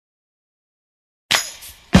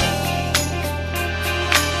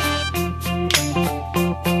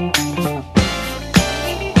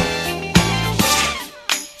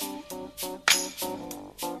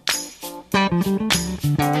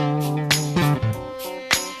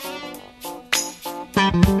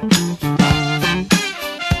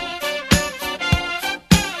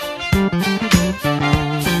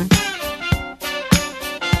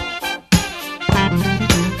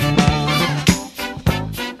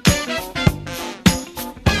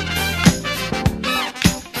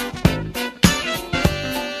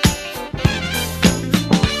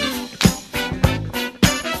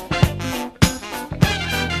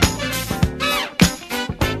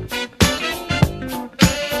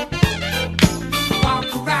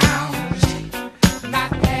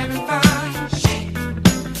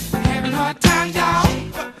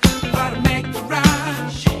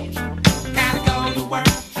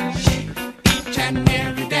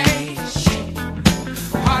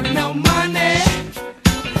Hardly no money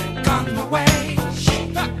comes my way.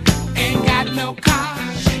 Ain't got no car,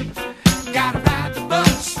 gotta ride the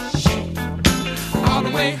bus all the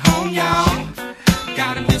way home, y'all.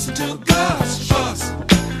 Gotta listen to Gus Bus.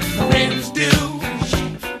 The rent is due,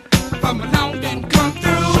 but my loan didn't come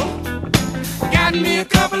through. Got me a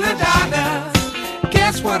couple of dollars.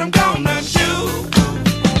 Guess what I'm gonna do?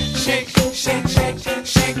 Shake, shake, shake, shake,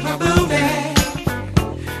 shake my booty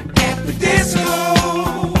at the disco.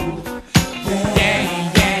 Yeah,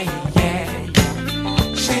 yeah, yeah.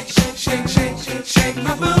 Shake, shake, shake, shake, shake, shake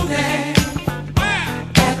my booty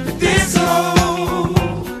at the disco.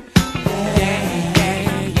 Yeah,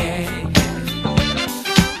 yeah, yeah.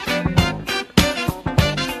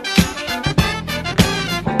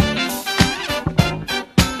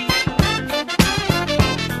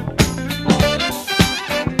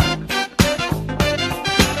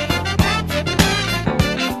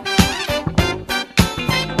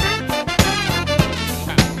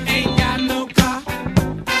 Ain't got no car,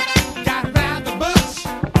 gotta ride the bus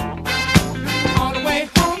all the way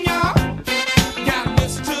home, y'all. Gotta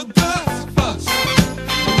listen to Gus Bus.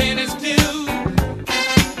 Rent is due,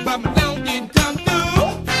 but my loan didn't come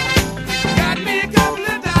through. Got me a couple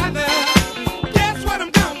of dollars. Guess what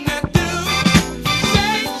I'm gonna do?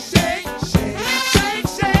 Shake, shake, shake, shake,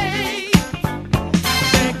 shake,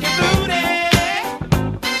 shake your booty.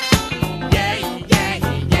 Yeah, yeah,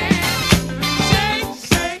 yeah. Shake,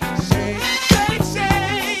 shake, shake, shake,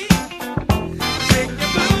 shake, shake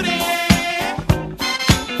your booty.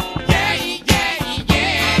 Yeah, yeah, yeah,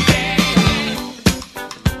 yeah.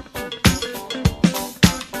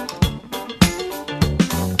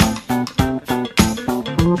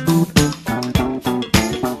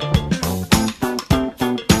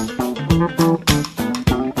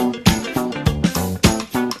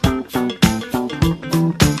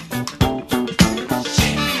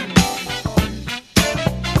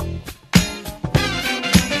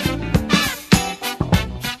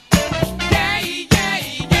 Yeah, yeah,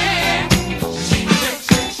 yeah. Shake,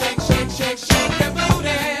 shake, shake, shake, shake, shake your booty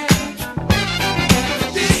at the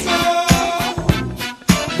disco.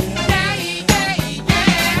 Yeah, yeah, yeah.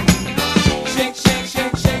 Shake, shake,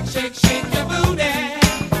 shake, shake, shake, shake your booty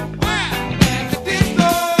at the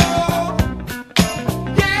disco.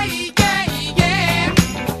 Yeah, yeah, yeah.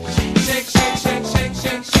 Shake, shake, shake, shake,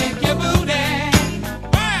 shake, shake your booty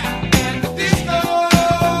at the disco.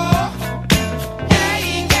 Yeah,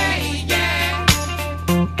 yeah, yeah.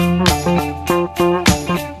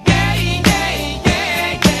 Yeah, yeah, yeah,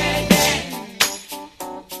 yeah, yeah.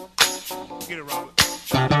 Get it, Robert.